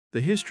The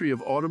history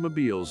of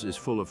automobiles is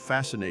full of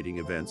fascinating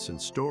events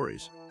and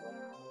stories.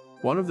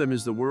 One of them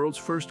is the world's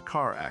first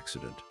car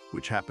accident,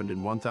 which happened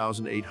in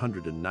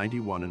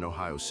 1891 in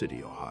Ohio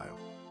City, Ohio.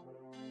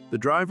 The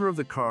driver of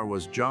the car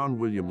was John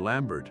William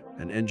Lambert,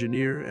 an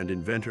engineer and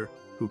inventor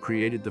who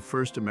created the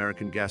first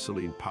American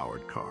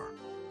gasoline-powered car.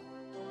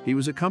 He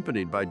was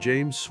accompanied by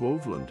James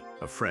Swoveland,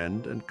 a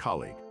friend and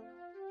colleague.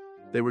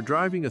 They were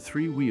driving a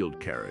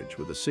three-wheeled carriage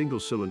with a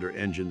single-cylinder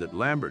engine that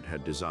Lambert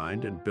had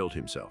designed and built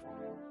himself.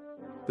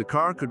 The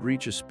car could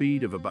reach a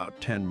speed of about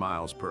 10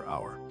 miles per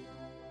hour.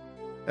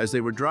 As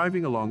they were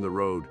driving along the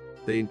road,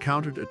 they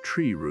encountered a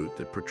tree root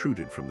that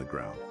protruded from the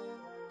ground.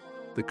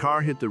 The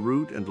car hit the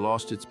root and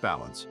lost its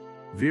balance,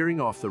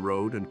 veering off the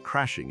road and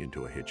crashing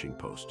into a hitching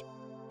post.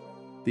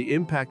 The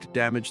impact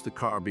damaged the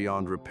car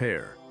beyond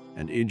repair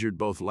and injured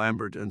both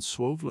Lambert and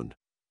Swoveland.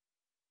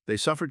 They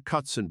suffered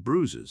cuts and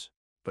bruises,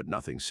 but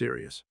nothing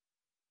serious.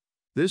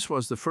 This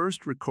was the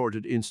first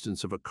recorded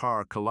instance of a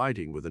car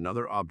colliding with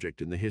another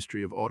object in the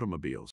history of automobiles.